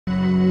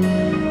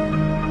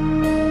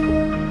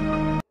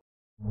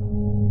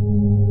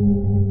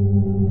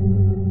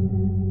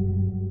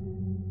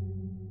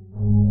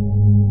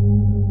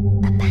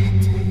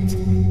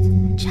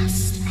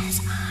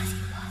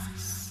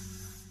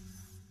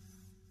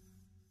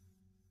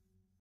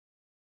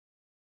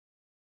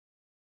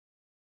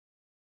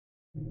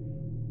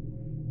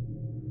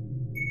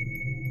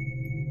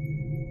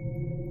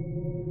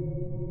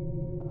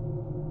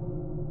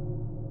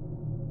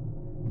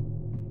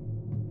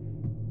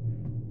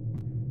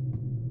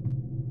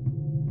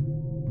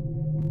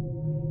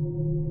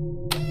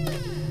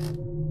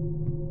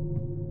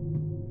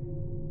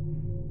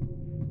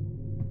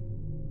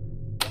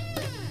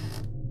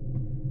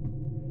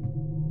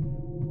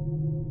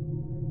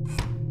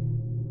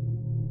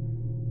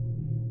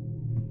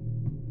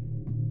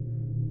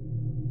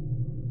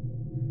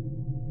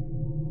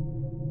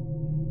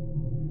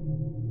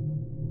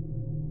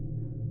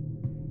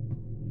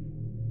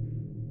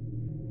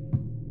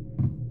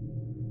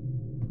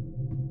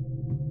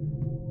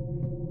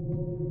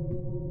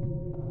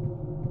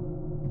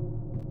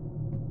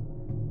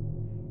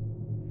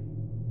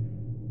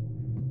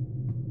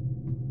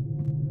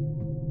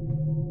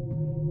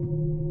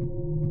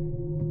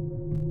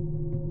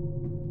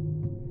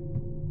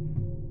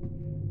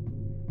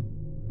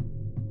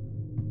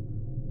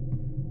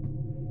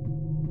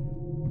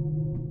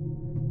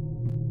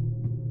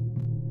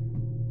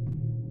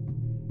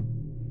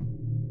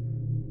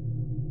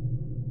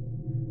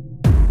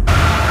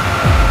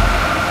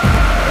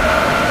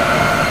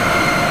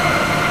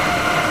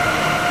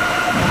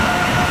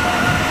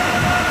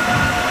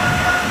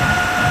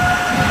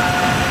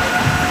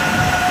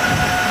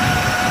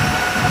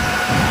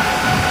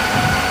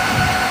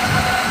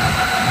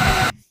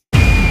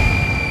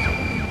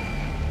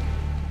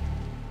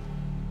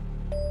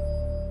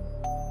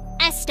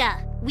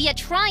Esther, we are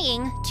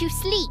trying to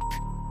sleep.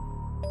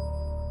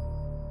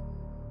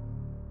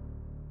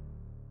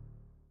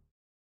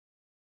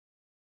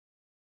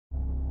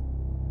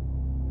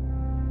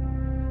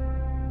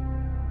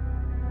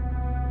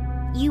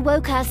 You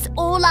woke us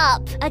all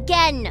up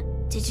again.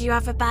 Did you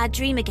have a bad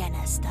dream again,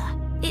 Esther?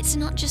 It's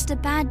not just a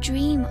bad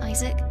dream,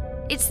 Isaac.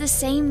 It's the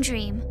same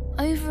dream,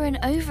 over and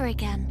over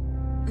again.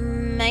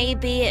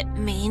 Maybe it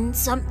means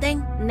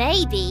something?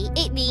 Maybe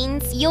it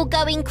means you're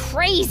going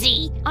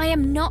crazy. I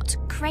am not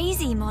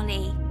crazy,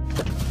 Molly.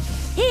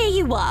 Here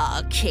you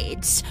are,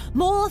 kids.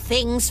 More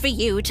things for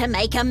you to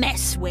make a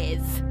mess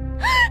with.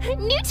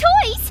 New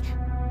toys!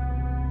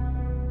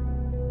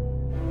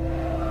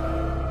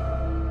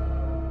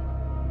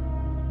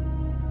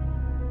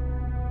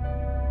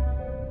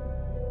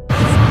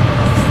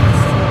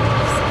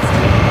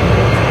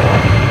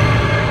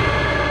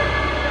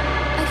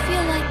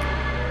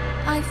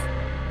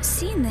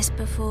 Seen this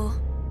before.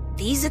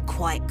 These are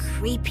quite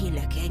creepy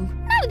looking.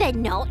 No, they're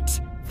not.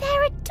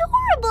 They're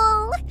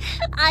adorable.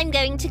 I'm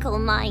going to call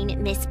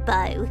mine Miss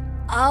Bow.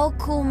 I'll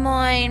call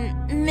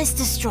mine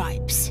Mr.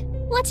 Stripes.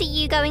 What are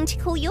you going to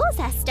call yours,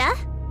 Esther?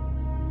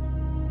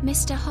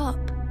 Mr. Hopp.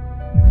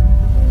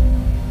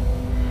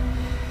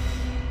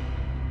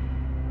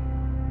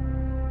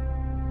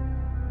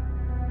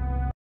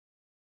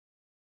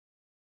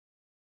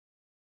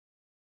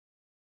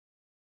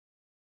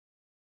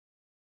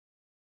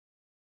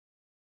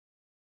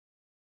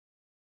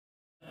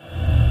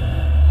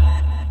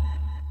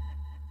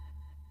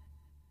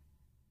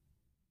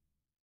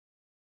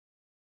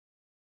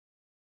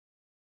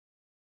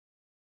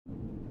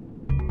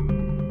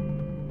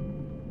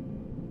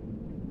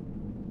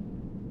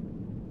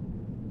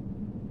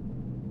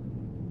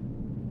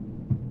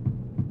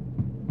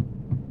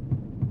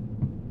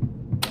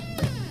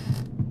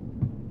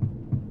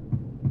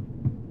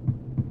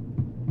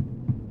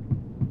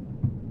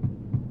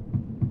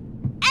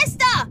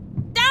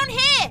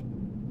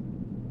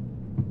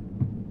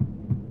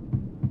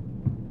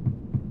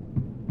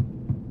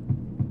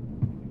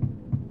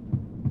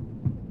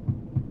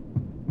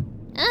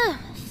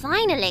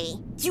 Finally.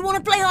 Do you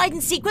want to play hide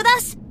and seek with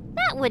us?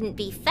 That wouldn't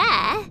be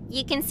fair.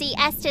 You can see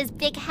Esther's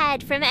big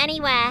head from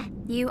anywhere.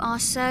 You are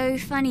so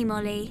funny,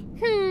 Molly.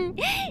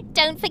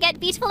 Don't forget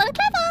beautiful and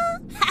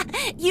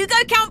clever. You go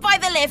count by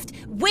the lift.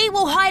 We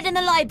will hide in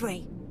the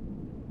library.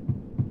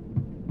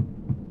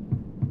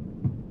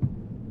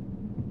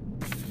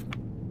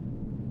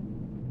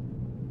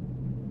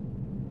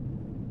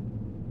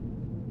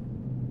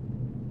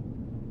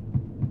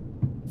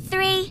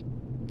 Three,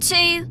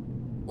 2,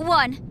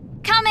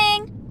 1.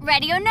 Coming!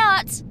 Ready or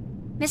not?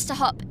 Mr.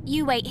 Hopp,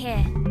 you wait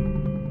here.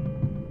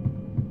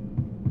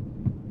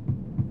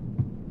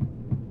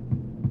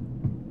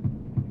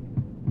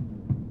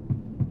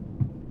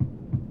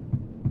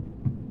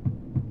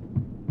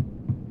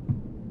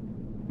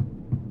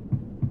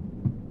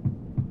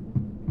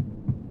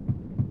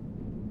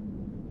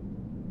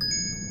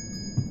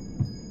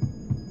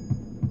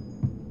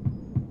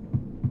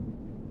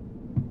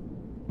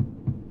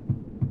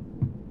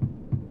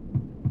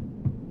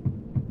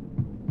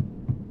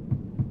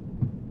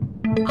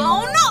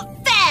 Oh,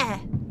 not fair!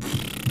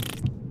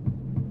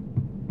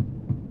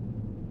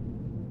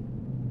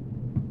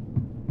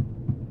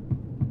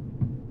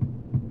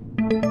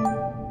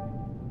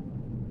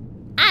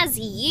 As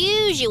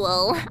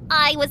usual,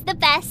 I was the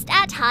best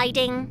at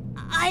hiding.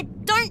 I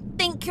don't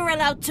think you're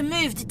allowed to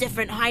move to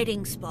different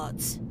hiding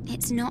spots.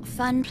 It's not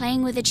fun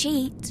playing with a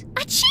cheat.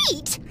 A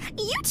cheat?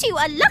 You two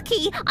are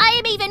lucky I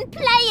am even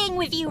playing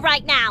with you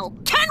right now.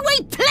 Can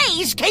we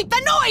please keep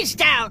the noise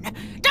down?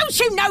 Don't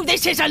you know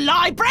this is a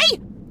library?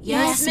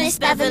 Yes, Miss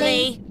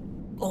Beverly.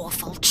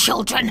 Awful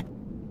children.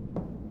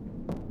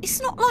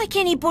 It's not like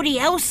anybody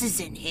else is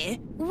in here.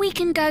 We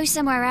can go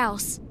somewhere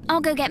else.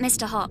 I'll go get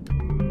Mr. Hopp.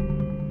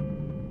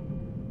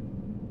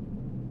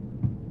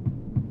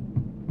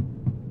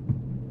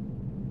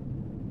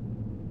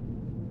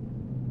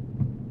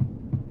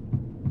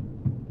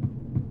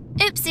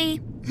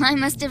 Oopsie, I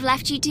must have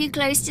left you too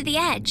close to the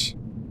edge.